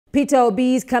Peter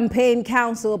Obi's campaign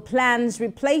council plans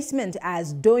replacement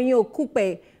as Doyin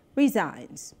Okupe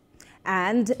resigns.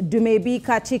 And Dumebi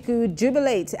Kachiku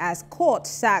jubilates as court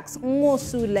sacks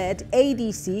Nwosu-led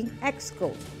ADC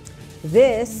exco.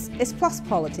 This is Plus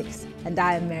Politics, and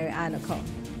I am Mary Anako.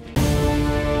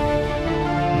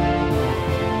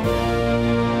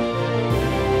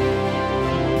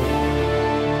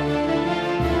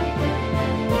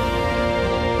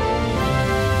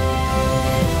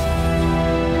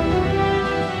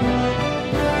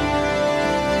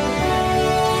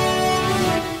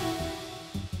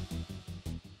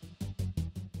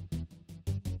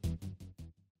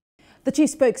 The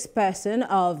Chief Spokesperson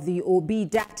of the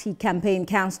Obi-Datti Campaign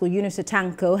Council, Yunusa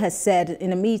Tanko, has said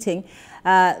in a meeting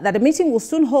that a meeting will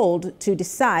soon hold to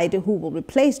decide who will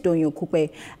replace Doyin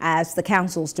Okupe as the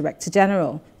council's Director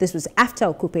General. This was after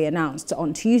Okupe announced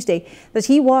on Tuesday that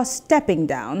he was stepping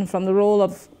down from the role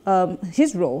of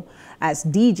his role as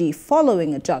DG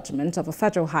following a judgment of a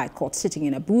federal high court sitting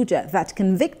in Abuja that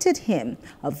convicted him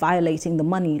of violating the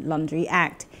Money Laundering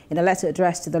Act. In a letter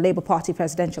addressed to the Labour Party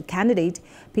presidential candidate,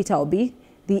 Peter Obi,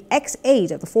 the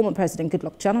ex-aide of the former President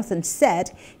Goodluck Jonathan,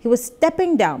 said he was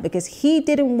stepping down because he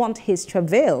didn't want his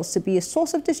travails to be a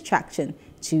source of distraction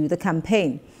to the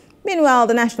campaign. Meanwhile,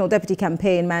 the National Deputy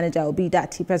Campaign Manager,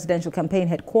 Obi-Datti Presidential Campaign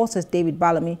Headquarters, David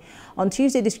Balami, on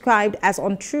Tuesday described as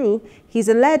untrue his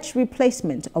alleged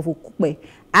replacement of Okupe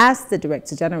as the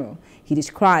Director General. He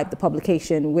described the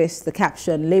publication with the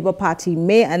caption, "Labour Party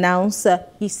may announce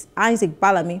Isaac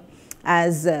Balami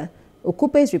as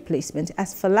Okupe's replacement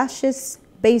as fallacious,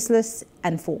 baseless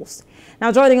and false."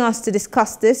 Now, joining us to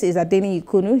discuss this is Doyin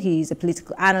Okupe. He's a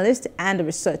political analyst and a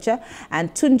researcher,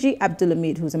 and Tunji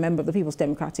Abdulhamid, who's a member of the People's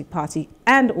Democratic Party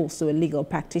and also a legal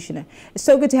practitioner. It's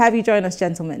so good to have you join us,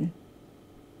 gentlemen.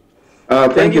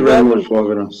 Thank you very much for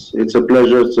having us. It's a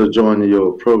pleasure to join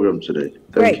your program today.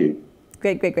 Thank you.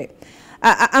 Great.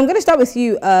 I'm going to start with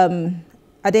you,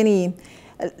 Adeni.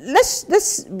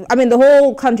 I mean, the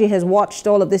whole country has watched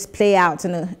all of this play out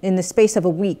in the space of a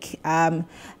week,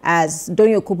 as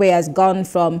Doyin Okupe has gone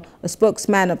from a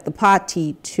spokesman of the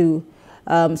party to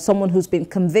someone who's been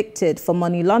convicted for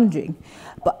money laundering.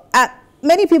 But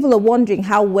many people are wondering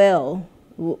how well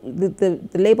the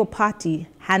Labour Party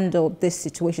handled this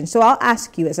situation. So I'll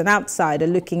ask you, as an outsider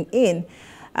looking in,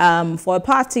 for a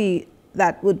party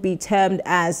that would be termed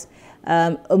as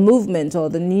a movement or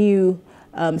the new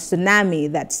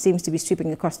tsunami that seems to be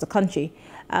sweeping across the country,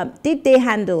 did they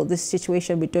handle this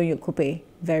situation with Doyin Okupe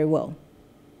very well?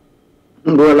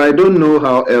 Well, I don't know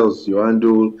how else you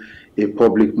handle a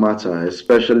public matter,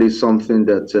 especially something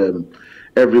that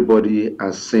everybody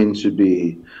has seen to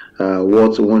be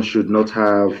what one should not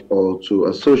have or to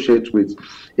associate with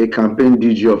a campaign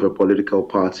DG of a political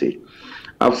party.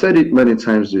 I've said it many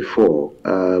times before,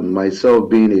 myself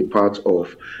being a part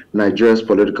of Nigeria's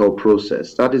political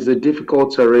process. That is a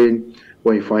difficult terrain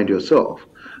when you find yourself.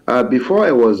 Before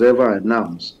I was ever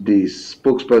announced the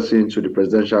spokesperson to the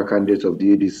presidential candidate of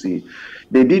the ADC,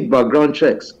 they did background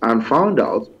checks and found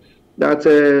out that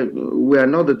we are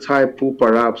not the type who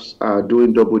perhaps are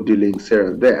doing double dealings here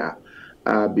and there.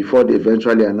 Before they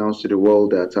eventually announced to the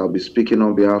world that I'll be speaking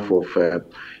on behalf of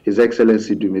His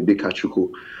Excellency Dumebi Kachiku.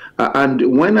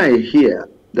 And when I hear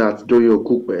that Doyin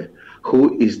Okupe,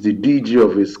 who is the DG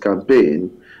of his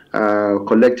campaign,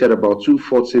 collected about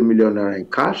 240 million naira in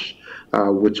cash,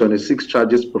 with 26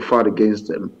 charges preferred against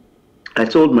him, I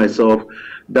told myself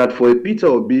that for a Peter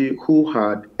Obi who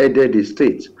had headed the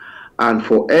state, and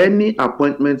for any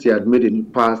appointments he had made in the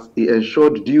past, he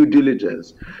ensured due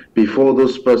diligence before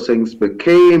those persons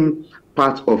became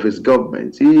part of his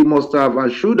government. He must have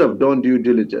and should have done due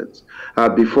diligence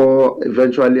before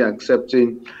eventually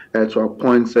accepting to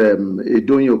appoint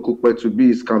Doyin Okupe to be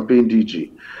his campaign DG.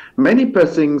 Many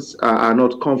persons are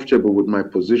not comfortable with my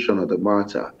position on the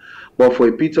matter, but for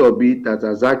a Peter Obi that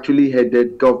has actually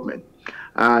headed government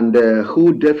and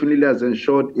who definitely has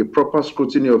ensured a proper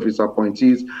scrutiny of his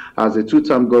appointees as a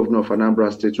two-term governor of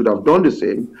Anambra State, would have done the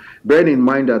same, bearing in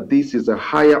mind that this is a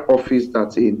higher office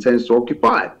that he intends to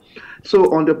occupy.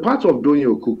 So on the part of Doyin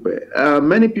Okupe,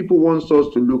 many people want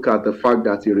us to look at the fact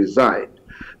that he resigned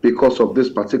because of this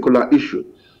particular issue.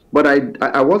 But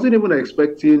I wasn't even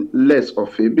expecting less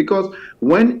of him, because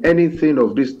when anything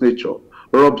of this nature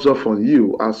rubs off on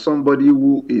you as somebody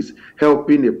who is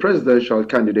helping a presidential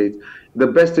candidate, the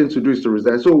best thing to do is to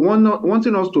resign. So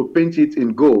wanting us to paint it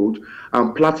in gold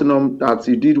and platinum that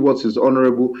he did what is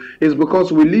honorable is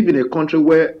because we live in a country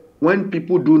where when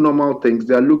people do normal things,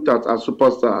 they are looked at as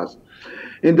superstars.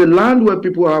 In the land where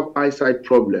people have eyesight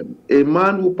problem, a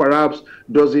man who perhaps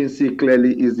doesn't see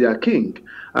clearly is their king.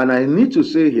 And I need to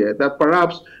say here that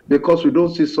perhaps because we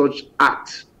don't see such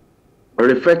acts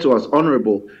referred to as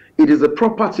honorable, it is the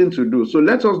proper thing to do. So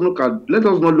let us not look at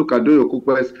Doyin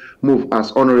Okupe's move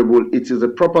as honorable. It is the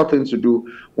proper thing to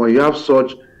do when you have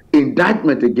such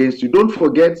indictment against you. Don't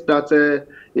forget that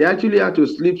he actually had to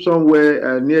sleep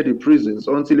somewhere near the prisons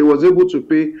until he was able to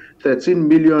pay 13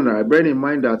 million naira. Bearing in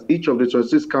mind that each of the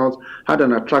 26 counts had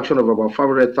an attraction of about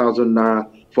 500,000 naira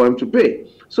for him to pay.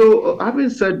 So having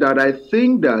said that, I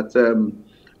think that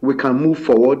we can move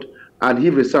forward and he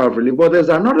reserve relief. But there's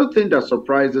another thing that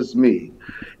surprises me,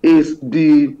 is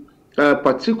the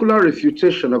particular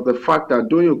refutation of the fact that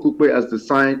Doyin Okupe has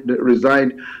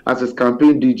resigned as his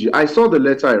campaign DG. I saw the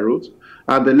letter I wrote,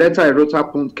 and the letter I wrote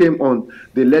came on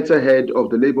the letterhead of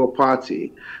the Labour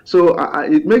Party. So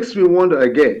it makes me wonder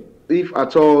again, if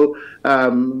at all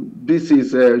this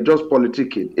is just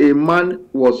politicking. A man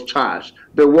was charged.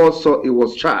 The world saw he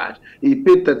was charged. He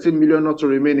paid 13 million not to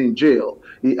remain in jail.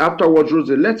 He afterwards wrote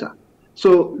a letter.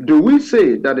 So do we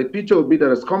say that a Peter Obi that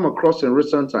has come across in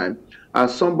recent time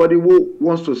as somebody who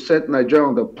wants to set Nigeria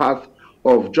on the path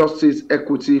of justice,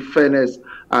 equity, fairness,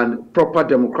 and proper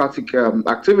democratic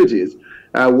activities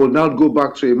will now go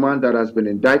back to a man that has been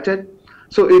indicted?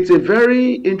 So it's a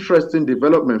very interesting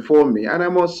development for me. And I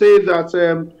must say that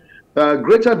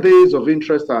greater days of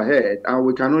interest are ahead, and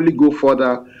we can only go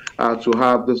further to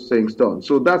have those things done.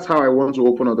 So that's how I want to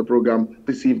open up the program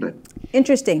this evening.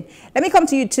 Interesting. Let me come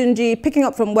to you, Tunji, picking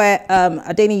up from where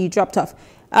Adeni, you dropped off.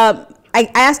 I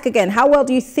ask again, how well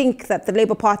do you think that the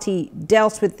Labour Party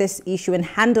dealt with this issue and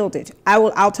handled it?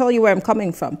 I'll tell you where I'm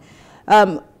coming from.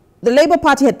 The Labour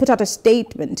Party had put out a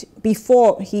statement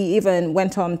before he even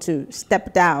went on to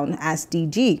step down as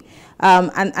DG.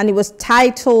 And it was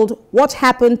titled, "What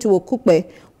Happened to Okupe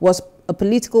Was a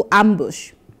Political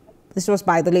Ambush." This was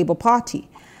by the Labour Party.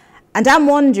 And I'm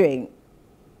wondering,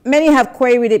 many have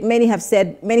queried it, many have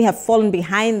said, many have fallen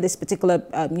behind this particular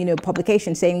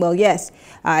publication, saying, well, yes,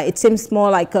 it seems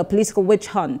more like a political witch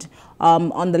hunt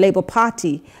on the Labour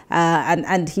Party,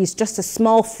 and he's just a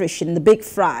small fish in the big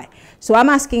fry. So I'm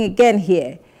asking again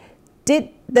here, did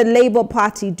the Labour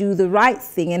Party do the right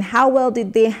thing, and how well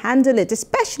did they handle it,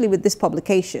 especially with this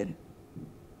publication?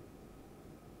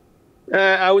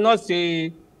 I will not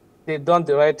say they've done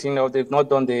the right thing or they've not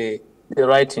done the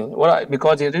right thing. Well,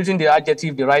 because using the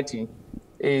adjective "the right thing"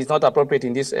 is not appropriate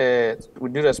in this,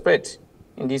 with due respect,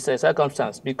 in this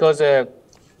circumstance. Because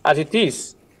as it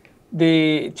is,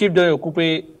 the Chief Doyin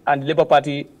Okupe and the Labour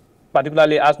Party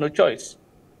particularly has no choice.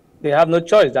 They have no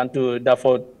choice than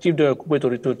for Chief Doyin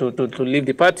Okupe to leave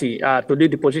the party, to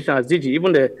leave the position as DG.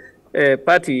 Even the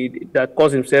party that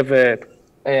calls himself,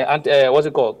 what's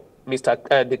it called,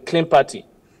 the Clean Party,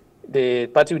 the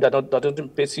party that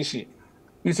doesn't pay Shishi.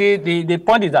 You see, the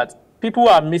point is that people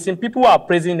are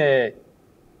praising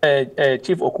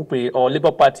Chief Okupe or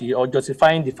Labour Party, or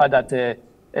justifying the fact that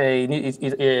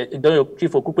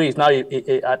Chief Okupe is now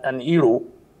an hero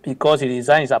because he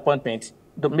resigned his appointment.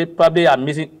 Probably a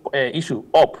missing issue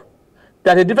up.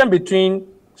 There's a difference between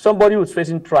somebody who's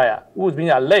facing trial, who is being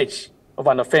alleged of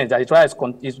an offense, that the trial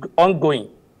is ongoing,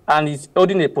 and is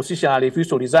holding a position and refuse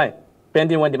to resign,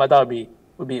 pending when the matter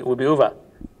will be over.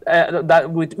 That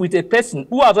with a person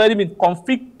who has already been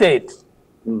convicted.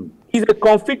 He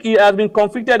has been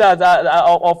convicted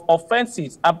of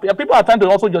offenses. And people are trying to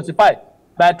also justify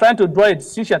by trying to draw a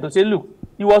decision to say, look,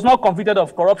 he was not convicted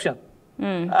of corruption.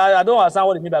 I don't understand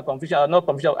what they mean by conviction, not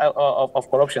conviction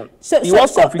of corruption. He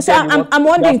was convicted. So I'm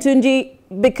wondering, Tunji,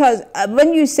 because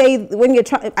when you're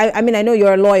trying, I mean, I know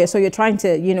you're a lawyer, so you're trying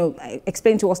to,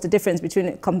 explain to us the difference between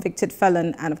a convicted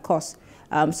felon and, of course,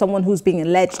 someone who's being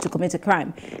alleged to commit a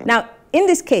crime. Now, in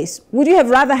this case, would you have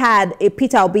rather had a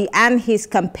Peter Obi and his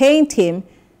campaign team,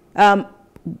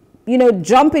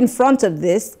 jump in front of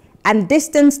this and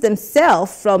distance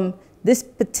themselves from this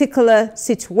particular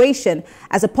situation,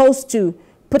 as opposed to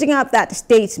putting out that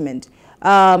statement?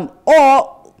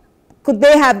 Or could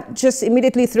they have just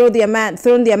immediately thrown their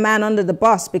man under the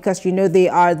bus because, they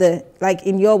are like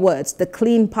in your words, the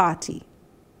clean party?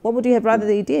 What would you have rather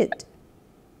they did?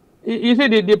 You see,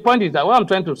 the point is that what I'm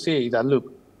trying to say is that,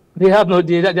 look,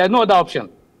 there's no other option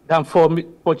than for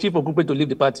Chief Okupe to leave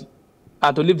the party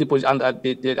and to leave the position as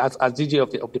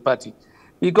DG of the party.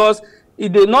 Because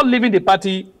if they're not leaving the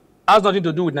party, has nothing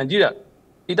to do with Nigeria.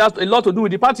 It has a lot to do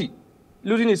with the party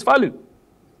losing its value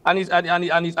and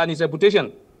its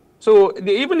reputation. So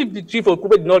even if the Chief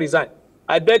Okupe did not resign,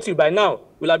 I bet you by now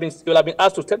will have been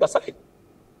asked to step aside,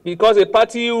 because a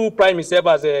party who prime itself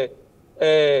as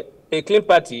a clean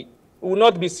party will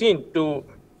not be seen to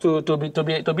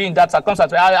be in that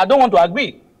circumstance. I don't want to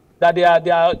agree. that they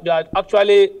are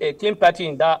actually a clean party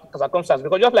in that circumstance.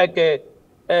 Because just like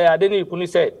Adeni Ikuni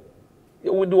said,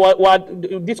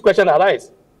 this question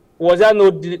arises. Was there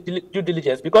no due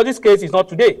diligence? Because this case is not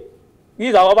today.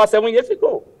 These are over 7 years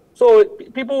ago. So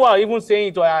people who are even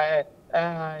saying it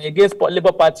against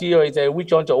Labour Party or it's a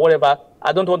witch hunt or whatever,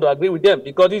 I don't want to agree with them,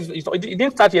 because it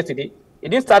didn't start yesterday. It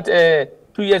didn't start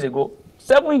 2 years ago.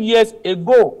 7 years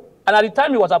ago. And at the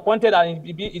time he was appointed and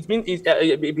he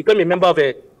became a member of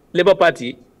a Labour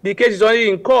Party, the case is already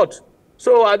in court.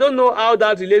 So I don't know how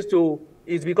that relates to,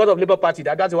 it's because of Labour Party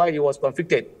that's why he was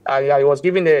convicted. He was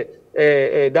given that.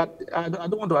 I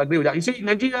don't want to agree with that. You see, in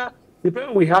Nigeria, the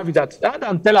problem we have is that rather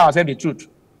than tell ourselves the truth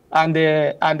and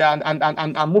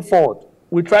move forward,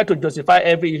 we try to justify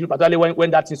every issue, particularly when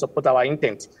that thing supports our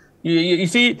intent. You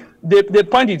see, the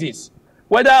point is this: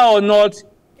 whether or not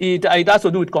it has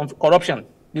to do with corruption,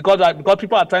 because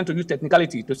people are trying to use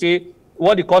technicality to say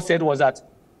what the court said was that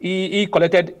he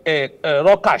collected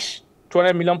raw cash,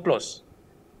 200 million plus.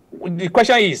 The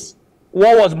question is,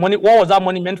 what was that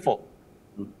money meant for?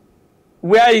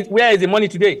 Where is the money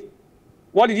today?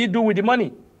 What did he do with the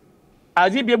money?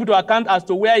 Has he been able to account as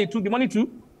to where he took the money to?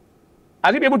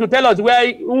 Has he been able to tell us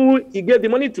who he gave the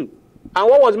money to? And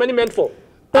what was money meant for?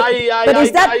 But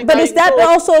is that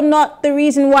also not the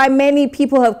reason why many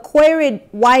people have queried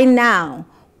why now?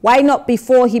 Why not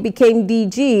before he became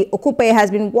DG? Okupe has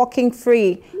been walking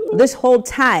free this whole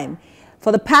time.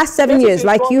 For the past 7 years,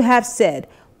 like you have said.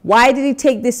 Why did it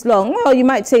take this long? Well, you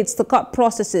might say it's to cut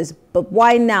processes, but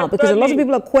why now? Because a lot of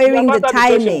people are querying the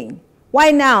timing.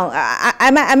 Why now? I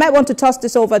might want to toss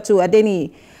this over to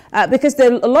Adeni, because a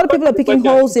lot of people are picking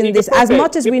holes in this. As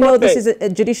much as we know this is a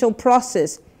judicial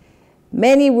process,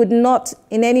 many would not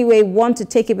in any way want to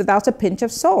take it without a pinch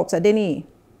of salt. Adeni.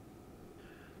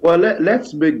 Well,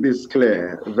 let's make this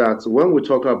clear that when we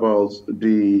talk about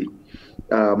the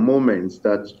moments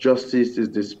that justice is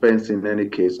dispensed in any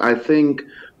case, I think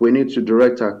we need to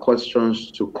direct our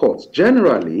questions to courts.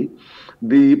 Generally,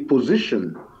 the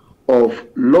position of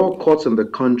law courts in the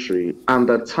country and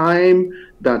the time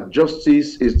that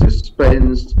justice is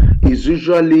dispensed is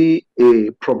usually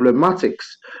a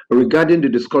problematics regarding the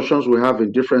discussions we have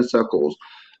in different circles.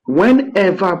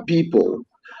 Whenever people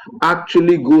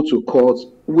actually go to court,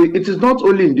 it is not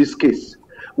only in this case.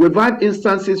 We've had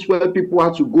instances where people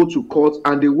have to go to court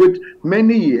and they wait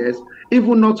many years,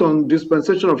 even not on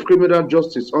dispensation of criminal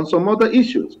justice, on some other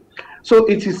issues. So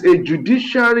it is a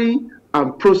judiciary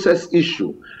and process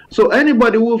issue. So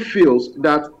anybody who feels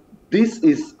that this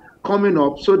is coming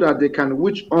up so that they can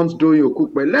witch hunt Doyin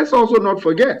Okupe, let's also not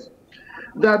forget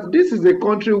that this is a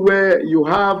country where you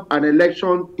have an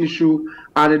election issue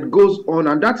and it goes on,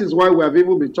 and that is why we have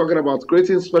even been talking about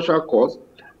creating special courts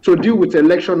to deal with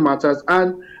election matters.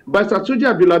 And Balami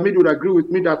Balami would agree with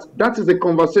me that that is a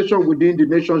conversation within the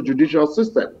nation's judicial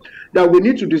system, that we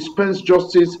need to dispense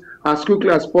justice as quickly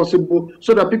as possible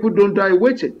so that people don't die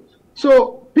waiting.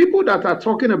 So people that are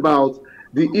talking about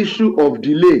the issue of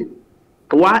delay,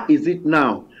 why is it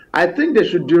now? I think they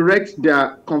should direct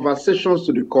their conversations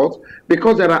to the court,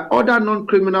 because there are other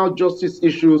non-criminal justice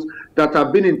issues that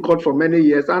have been in court for many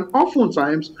years, and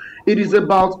oftentimes it is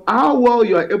about how well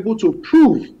you are able to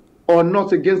prove or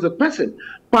not against the person.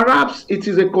 Perhaps it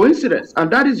is a coincidence,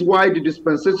 and that is why the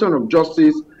dispensation of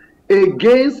justice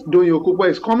against Doyin Okupe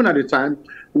is coming at a time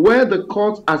where the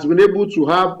court has been able to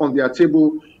have on their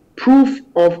table proof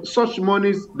of such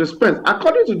monies dispensed.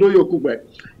 According to Doyin Okupe,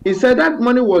 he said that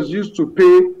money was used to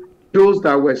pay those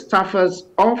that were staffers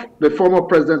of the former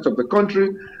president of the country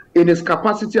in his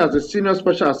capacity as a senior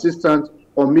special assistant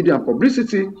on media and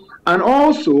publicity. And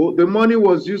also the money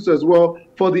was used as well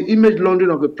for the image laundering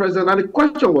of the president. And the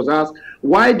question was asked,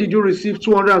 why did you receive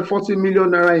 240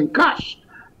 million naira in cash?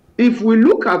 If we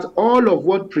look at all of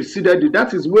what preceded it,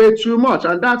 that is way too much.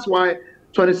 And that's why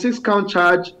 26-count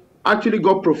charge actually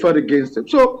got preferred against him.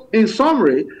 So in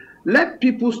summary, let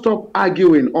people stop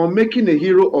arguing on making a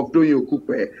hero of Doyin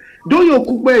Okupe. Doyin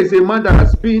Okupe is a man that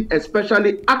has been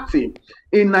especially active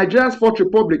in Nigeria's Fourth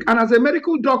Republic, and as a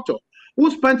medical doctor who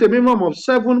spent a minimum of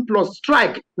 7+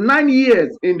 strike 9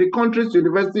 years in the country's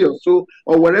university or so,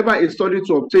 or wherever he studied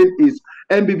to obtain his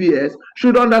MBBS,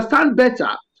 should understand better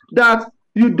that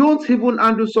you don't even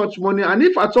handle such money. And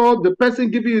if at all the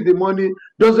person giving you the money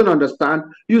doesn't understand,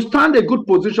 you stand a good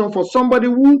position for somebody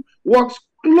who works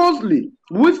closely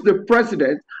with the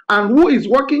president and who is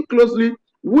working closely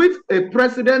with a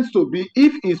president to be,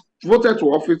 if he's voted to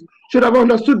office, should have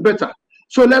understood better.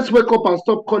 So let's wake up and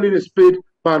stop calling a spade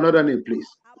by another name, please.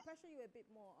 I'll pressure you a bit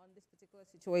more on this particular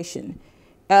situation,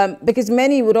 because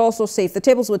many would also say if the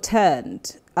tables were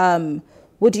turned,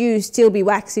 would you still be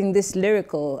waxing this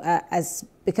lyrical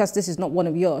because this is not one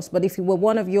of yours? But if it were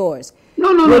one of yours,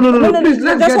 no. Please,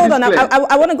 just hold on.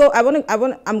 I want to go.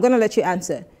 I'm going to let you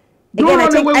answer. Again,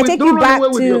 I take you back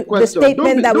to the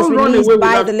statement that was released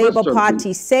by the Labour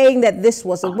Party saying that this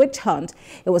was a witch hunt,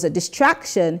 it was a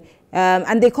distraction,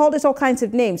 and they called it all kinds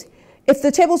of names. If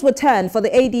the tables were turned for the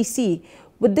ADC,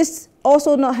 would this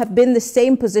also not have been the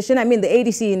same position? I mean, the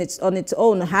ADC on its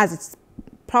own has its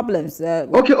problems.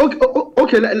 Okay.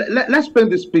 Let's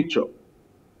paint this picture.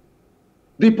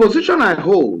 The position I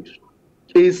hold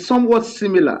is somewhat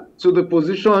similar to the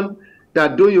position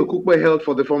that Doyin Okupe held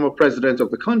for the former president of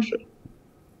the country.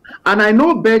 And I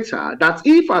know better that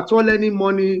if at all any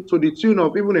money to the tune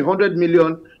of even 100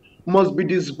 million must be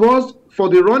disbursed for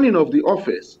the running of the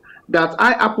office that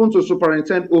I happen to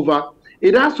superintend over,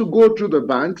 it has to go through the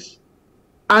banks,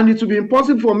 and it will be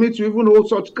impossible for me to even hold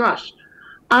such cash.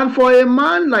 And for a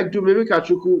man like Dumemi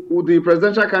Kachuku, the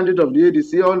presidential candidate of the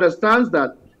ADC, understands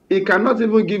that he cannot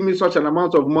even give me such an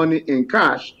amount of money in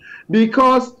cash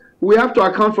because we have to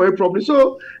account for it properly.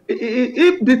 So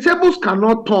if the tables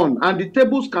cannot turn and the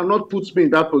tables cannot put me in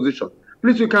that position,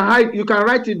 please, you can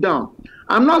write it down.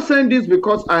 I'm not saying this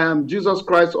because I am Jesus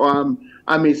Christ or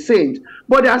I'm a saint,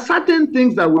 but there are certain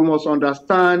things that we must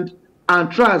understand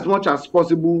and try as much as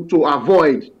possible to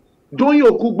avoid. Doyin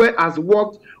Okupe has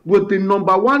worked with the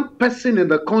 #1 person in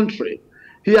the country.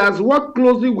 He has worked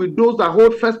closely with those that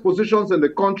hold first positions in the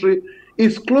country.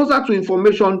 He's closer to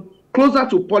information, closer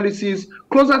to policies,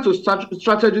 closer to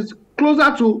strategies,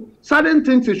 closer to certain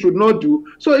things he should not do.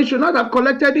 So he should not have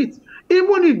collected it.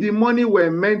 Even if the money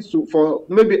were meant for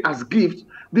maybe as gift,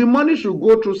 the money should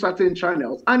go through certain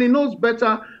channels, and he knows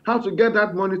better how to get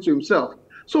that money to himself.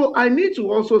 So I need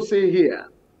to also say here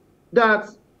that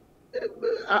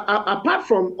apart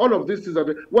from all of these things,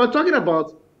 we're talking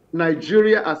about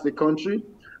Nigeria as a country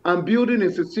and building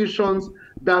institutions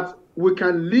that we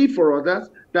can leave for others,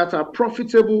 that are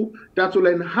profitable, that will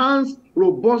enhance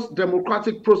robust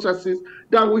democratic processes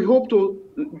that we hope to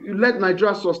let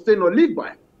Nigeria sustain or live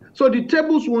by. So the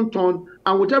tables won't turn,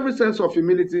 and with every sense of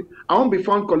humility, I won't be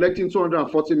found collecting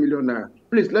 240 million naira.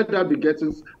 Please let that be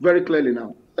getting very clearly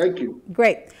now. Thank you.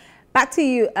 Great. Back to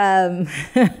you,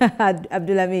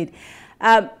 Abdulhamid.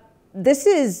 This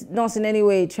is not in any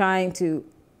way trying to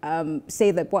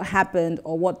say that what happened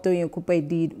or what Doyin Okupe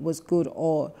did was good,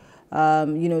 or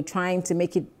trying to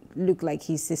make it look like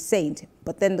he's a saint.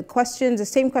 But then the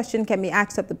same question can be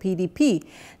asked of the PDP.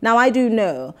 Now, I do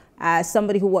know, as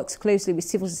somebody who works closely with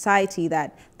civil society,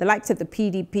 that the likes of the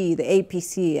PDP, the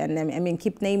APC, and I mean,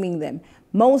 keep naming them,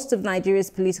 most of Nigeria's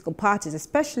political parties,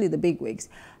 especially the bigwigs,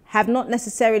 have not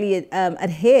necessarily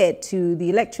adhered to the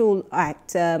Electoral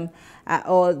Act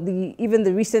or even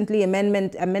the recently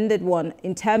amended one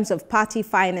in terms of party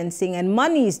financing and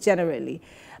monies generally.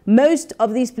 Most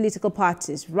of these political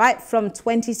parties, right from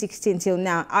 2016 till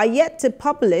now, are yet to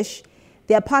publish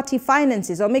their party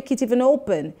finances or make it even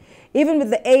open, even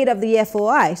with the aid of the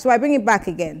FOI. So I bring it back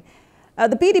again.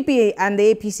 The PDP and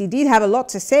the APC did have a lot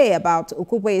to say about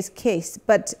Okupe's case,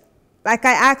 but like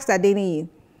I asked Adeni,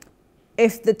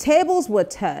 if the tables were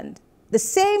turned, the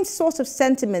same sort of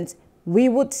sentiments we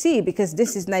would see, because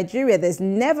this is Nigeria. There's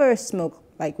never smoke,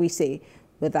 like we say,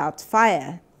 without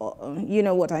fire. You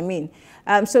know what I mean.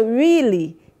 So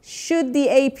really, should the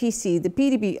APC, the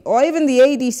PDP, or even the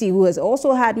ADC, who has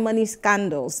also had money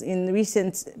scandals in the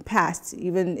recent past,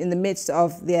 even in the midst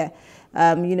of their,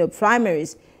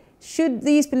 primaries, should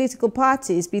these political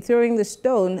parties be throwing the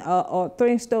stone or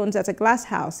throwing stones at a glass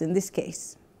house in this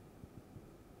case?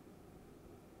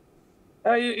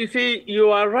 You see,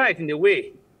 you are right in a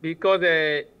way, because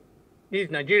this is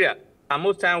Nigeria, and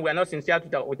most times we are not sincere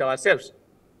with ourselves.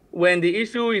 When the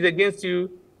issue is against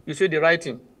you, you say the right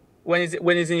thing. When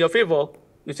it's in your favor,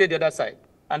 you say the other side.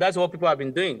 And that's what people have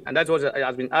been doing, and that's what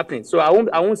has been happening. So I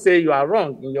won't say you are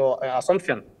wrong in your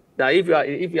assumption that if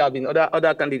you have been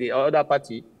other candidate or other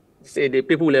party, say the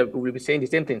people will be saying the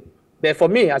same thing. But for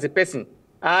me as a person,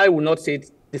 I will not say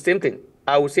the same thing.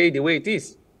 I will say the way it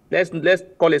is. Let's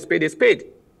call a spade,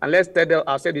 and let's tell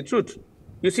ourselves the truth.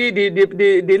 You see,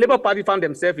 the Labour Party found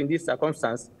themselves in this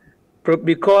circumstance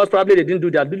because probably they didn't do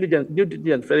their due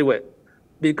diligence very well.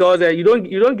 Because you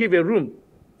don't give a room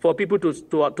for people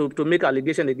to make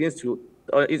allegations against you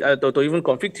or to even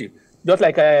convict you. Just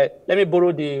like let me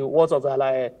borrow the words of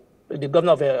the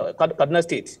governor of Kaduna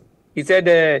State. He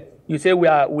said, "You say we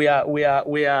are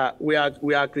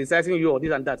criticizing you or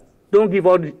this and that. Don't give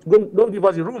us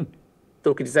the room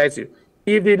to criticize you."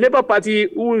 If the Labour Party,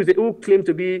 who claim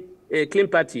to be a clean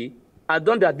party, had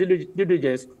done their due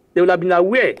diligence, they would have been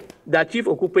aware that Chief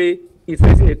Okupe is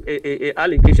facing an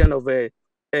allegation of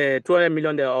 200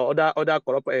 million or other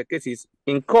corrupt cases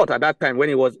in court at that time when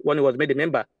he was made a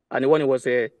member and when he was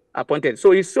appointed.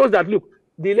 So it shows that, look,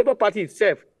 the Labour Party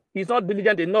itself is not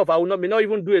diligent enough. May not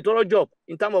even do a thorough job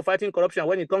in terms of fighting corruption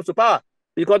when it comes to power,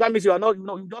 because that means you are not,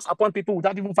 you just appoint people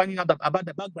without even finding out about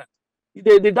the background.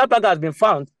 If that background has been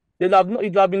found, it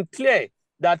will have been clear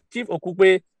that Chief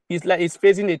Okupe is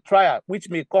facing a trial, which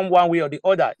may come one way or the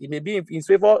other. It may be in his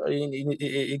favor or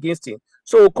against him.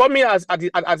 So coming as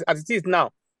it is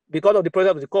now, because of the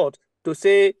presence of the court, to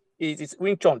say it's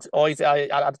wing chant or it's an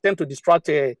attempt to distract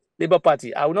a Labour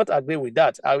Party, I will not agree with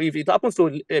that. If it happens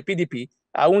to PDP,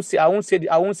 I won't say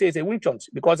it's a wing chant,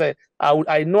 because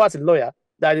I know as a lawyer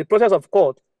that the process of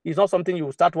court is not something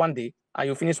you start one day and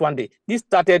you finish one day. This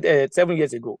started 7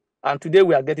 years ago, and today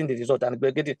we are getting the result, and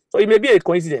we're getting. So it may be a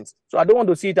coincidence. So I don't want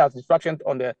to see it as distraction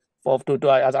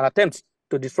as an attempt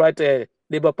to destroy the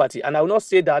Labour Party, and I will not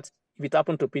say that if it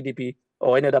happened to PDP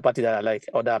or any other party that I like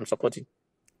or that I'm supporting.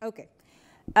 Okay.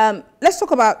 Let's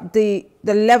talk about the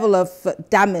level of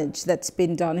damage that's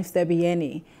been done, if there be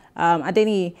any.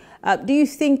 Adeni, do you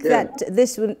think that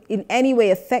this will in any way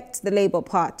affect the Labour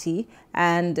Party?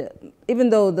 And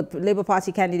even though the Labour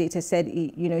Party candidate has said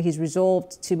he's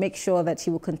resolved to make sure that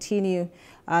he will continue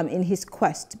in his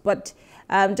quest, but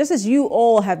just as you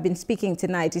all have been speaking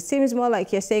tonight, it seems more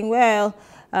like you're saying, well,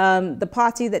 the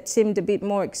party that seemed a bit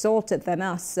more exalted than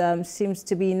us seems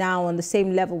to be now on the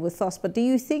same level with us. But do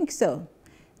you think so,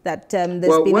 that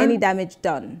there's been any damage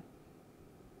done?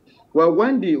 Well,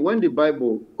 when the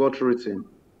Bible got written,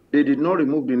 they did not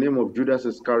remove the name of Judas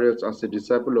Iscariot as a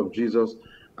disciple of Jesus,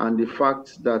 and the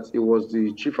fact that he was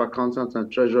the chief accountant and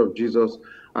treasurer of Jesus,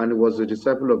 and he was a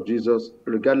disciple of Jesus,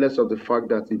 regardless of the fact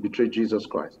that he betrayed Jesus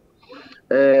Christ.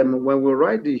 When we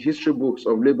write the history books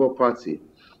of Labour Party,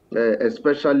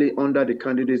 especially under the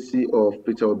candidacy of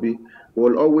Peter Obi,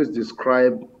 will always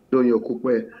describe Doyin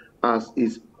Okupe as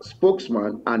his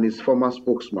spokesman and his former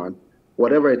spokesman,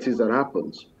 whatever it is that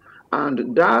happens.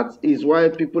 And that is why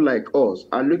people like us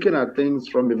are looking at things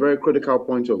from a very critical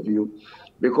point of view,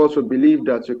 because we believe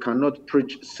that you cannot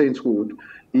preach sainthood,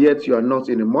 yet you are not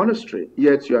in a monastery,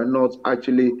 yet you are not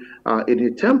actually in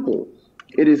a temple.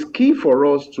 It is key for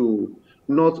us to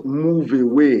not move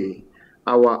away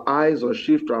our eyes or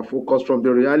shift our focus from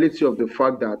the reality of the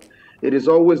fact that it is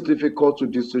always difficult to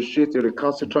dissociate a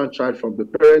recalcitrant child from the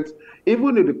parents.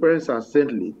 Even if the parents are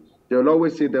saintly, they will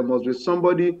always say there must be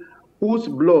somebody whose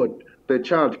blood the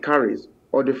child carries,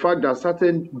 or the fact that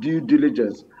certain due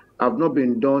diligence have not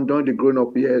been done during the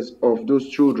grown-up years of those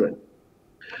children.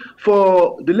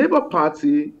 For the Labour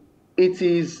Party, it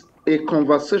is a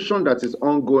conversation that is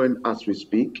ongoing as we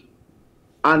speak,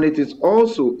 and it is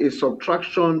also a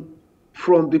subtraction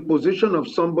from the position of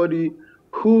somebody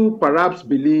who perhaps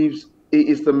believes he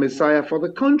is the Messiah for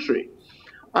the country.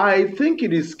 I think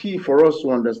it is key for us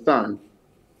to understand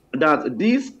that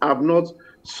these have not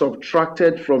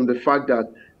subtracted from the fact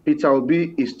that Peter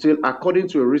Obi is still, according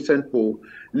to a recent poll,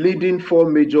 leading 4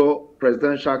 major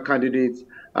presidential candidates.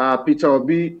 Peter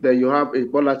Obi, then you have a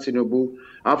Bola Tinubu.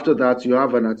 After that, you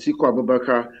have an Atiku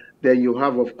Abubakar. Then you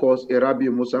have, of course, a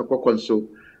Rabiu Musa Kwankwaso.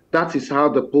 That is how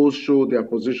the polls show their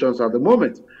positions at the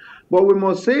moment. But we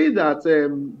must say that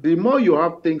the more you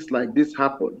have things like this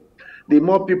happen, the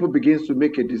more people begin to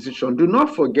make a decision. Do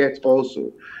not forget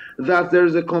also that there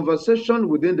is a conversation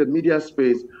within the media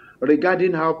space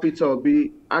regarding how Peter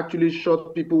Obi actually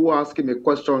shot people who asked him a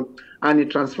question, and he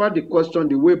transferred the question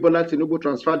the way Bola Tinubu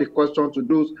transferred the question to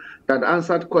those that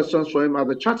answered questions for him at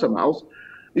the Chatham House.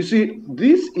 You see,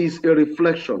 this is a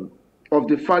reflection of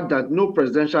the fact that no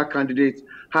presidential candidate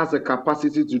has the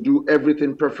capacity to do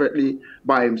everything perfectly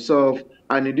by himself,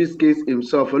 and in this case,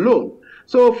 himself alone.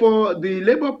 So for the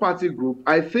Labour Party group,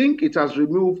 I think it has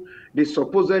removed the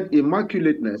supposed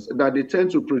immaculateness that they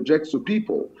tend to project to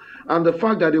people, and the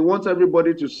fact that they want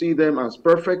everybody to see them as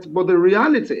perfect. But the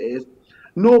reality is,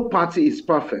 no party is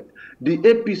perfect. The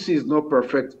APC is not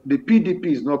perfect. The PDP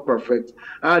is not perfect.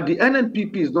 The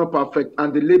NNPP is not perfect.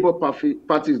 And the Labour Party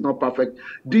is not perfect.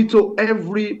 Ditto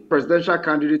every presidential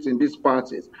candidate in these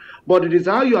parties. But it is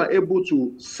how you are able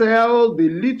to sell the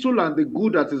little and the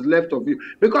good that is left of you.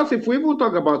 Because if we even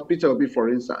talk about Peter Obi, for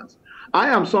instance, I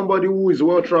am somebody who is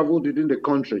well-traveled within the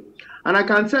country. And I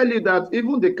can tell you that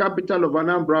even the capital of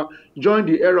Anambra, during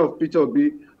the era of Peter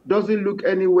Obi, doesn't look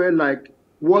anywhere like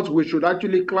what we should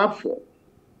actually clap for.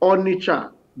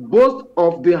 Onitsha, boast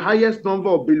of the highest number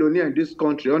of billionaires in this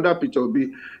country under Peter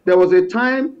Obi. There was a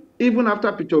time, even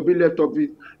after Peter Obi left office,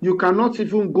 you cannot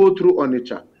even go through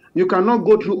Onitsha. You cannot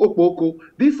go through Okpoko.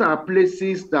 These are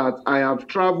places that I have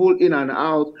traveled in and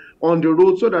out on the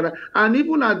road. And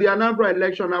even at the Anambra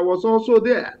election, I was also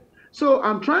there. So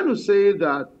I'm trying to say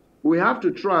that we have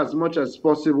to try as much as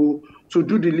possible to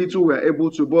do the little we're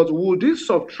able to, but will this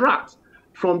subtract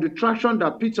from the traction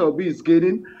that Peter Obi is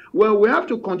gaining? Well, we have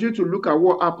to continue to look at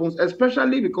what happens,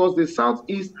 especially because the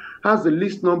Southeast has the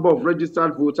least number of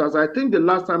registered voters. I think the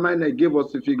last time INEC gave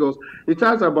us the figures, it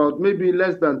has about maybe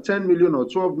less than 10 million or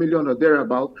 12 million or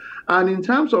thereabout. And in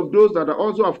terms of those that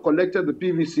also have collected the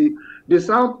PVC, the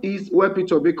Southeast, where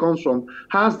Peter Obi comes from,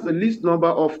 has the least number.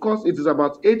 Of course, it is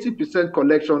about 80%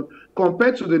 collection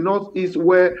compared to the Northeast,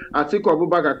 where Atiku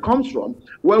Abubakar comes from,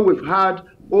 where we've had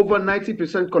over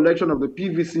 90% collection of the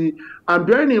PVC. And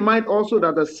bearing in mind also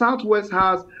that the Southwest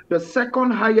has the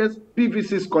second highest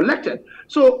PVCs collected.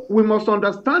 So we must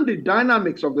understand the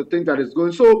dynamics of the thing that is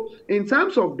going. So in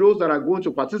terms of those that are going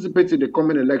to participate in the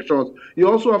coming elections, you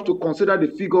also have to consider the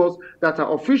figures that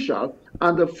are official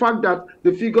and the fact that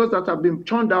the figures that have been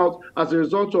turned out as a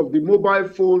result of the mobile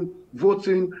phone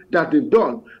voting that they've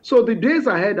done. So the days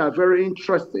ahead are very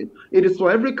interesting. It is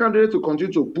for every candidate to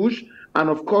continue to push. And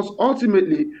of course,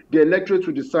 ultimately, the electorate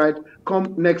will decide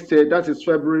come next year, that is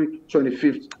February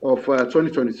 25th of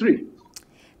 2023.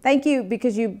 Thank you,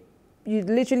 because you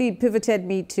literally pivoted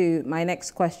me to my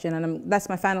next question, and that's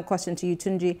my final question to you,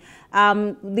 Tunji.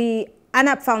 The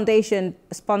ANAP Foundation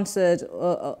sponsored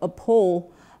a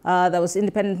poll that was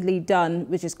independently done,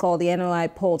 which is called the NOI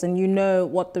polls, and you know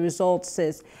what the results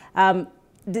is.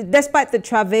 Despite the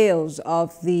travails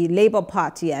of the Labour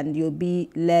Party and the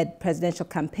Obi-led presidential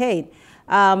campaign,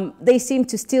 they seem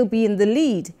to still be in the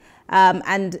lead.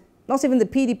 And not even the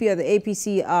PDP or the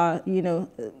APC are, in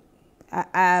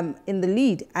the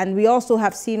lead. And we also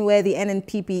have seen where the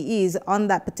NNPP is on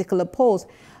that particular polls.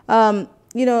 A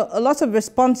lot of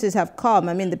responses have come.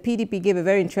 I mean, the PDP gave a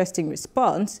very interesting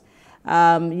response,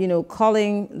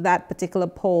 calling that particular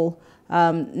poll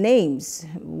names,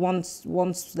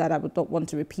 ones that I would not want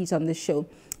to repeat on this show.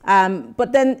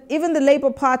 But then even the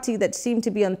Labour Party that seemed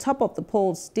to be on top of the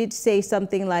polls did say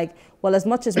something like, well, as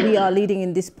much as we are leading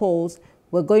in these polls,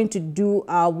 we're going to do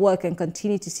our work and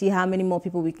continue to see how many more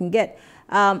people we can get.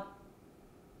 But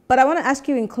I want to ask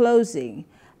you in closing,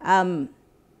 again,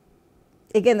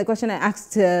 the question I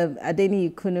asked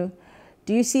Adeni Ikunu,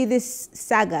 do you see this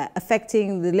saga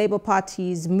affecting the Labour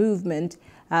Party's movement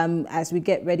as we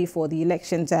get ready for the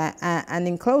elections? And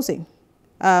in closing,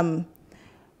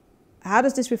 how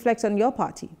does this reflect on your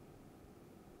party?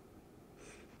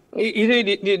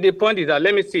 The point is that,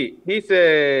 let me see, this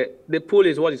the poll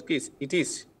is what it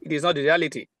is. It is not the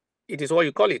reality. It is what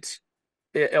you call it,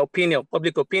 opinion,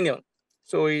 public opinion.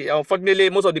 So unfortunately,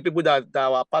 most of the people that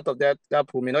were part of that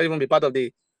poll may not even be part of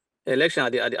the election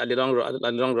at the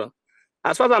long run.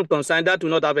 As far as I'm concerned, that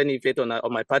will not have any effect on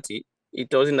my party. It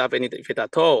doesn't have any effect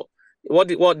at all.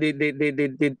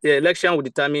 The election will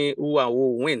determine who and who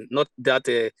will win, not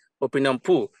that opinion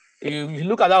poll. If you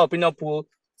look at that opinion poll,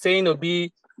 saying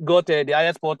Obi got the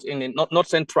highest spot in the North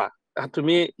Central, to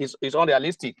me, is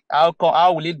unrealistic. How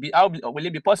will it be? How will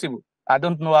it be possible? I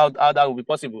don't know how that will be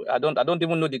possible. I don't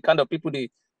even know the kind of people they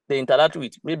interact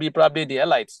with. Maybe probably the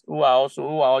elites who are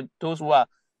those who are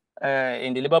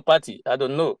in the Labour Party. I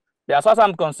don't know. As far as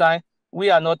I'm concerned, we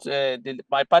are not.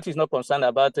 My party is not concerned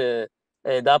about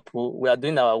that pool. We are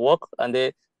doing our work,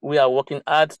 and we are working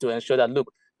hard to ensure that.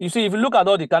 Look, you see, if you look at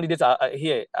all the candidates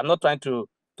here, I'm not trying to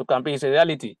campaign. It's a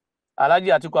reality. Alhaji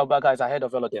Atiku Abubakar is ahead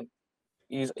of all of them.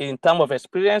 He's in terms of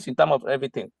experience, in terms of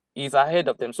everything, he's ahead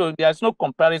of them. So there's no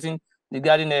comparison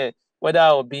regarding whether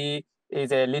Obi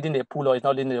is leading the pool or is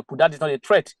not leading the pool. That is not a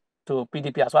threat to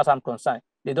PDP as far as I'm concerned.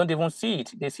 They don't even see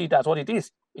it. They see it as what it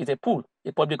is. It's a pool,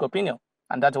 a public opinion,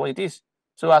 and that's what it is.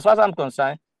 So as far as I'm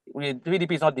concerned,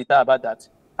 PDP is not deterred about that.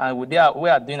 And we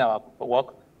are doing our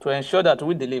work to ensure that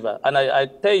we deliver. And I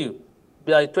tell you,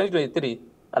 by 2023,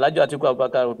 Alhaji Atiku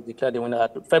Abubakar will be declared the winner.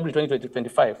 At February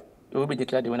 2025, he will be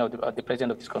declared the winner of the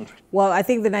president of this country. Well, I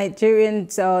think the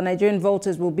Nigerian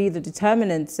voters will be the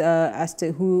determinants as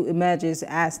to who emerges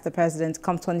as the president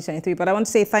come 2023. But I want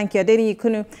to say thank you. Adeni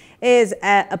Ikunu is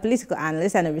a political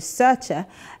analyst and a researcher.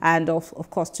 And of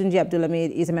course, Tunji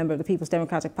Abdulhamid is a member of the People's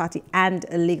Democratic Party and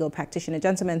a legal practitioner.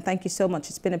 Gentlemen, thank you so much.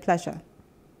 It's been a pleasure.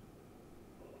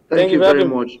 Thank you very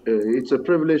much. It's a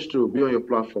privilege to be on your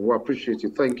platform. We appreciate you.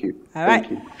 Thank you. All right.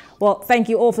 Thank you. Well, thank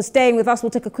you all for staying with us. We'll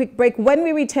take a quick break. When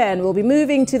we return, we'll be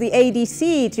moving to the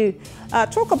ADC to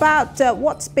talk about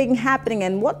what's been happening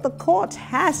and what the court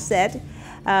has said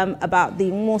about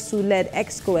the Mosu-led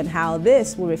EXCO and how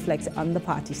this will reflect on the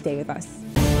party. Stay with us.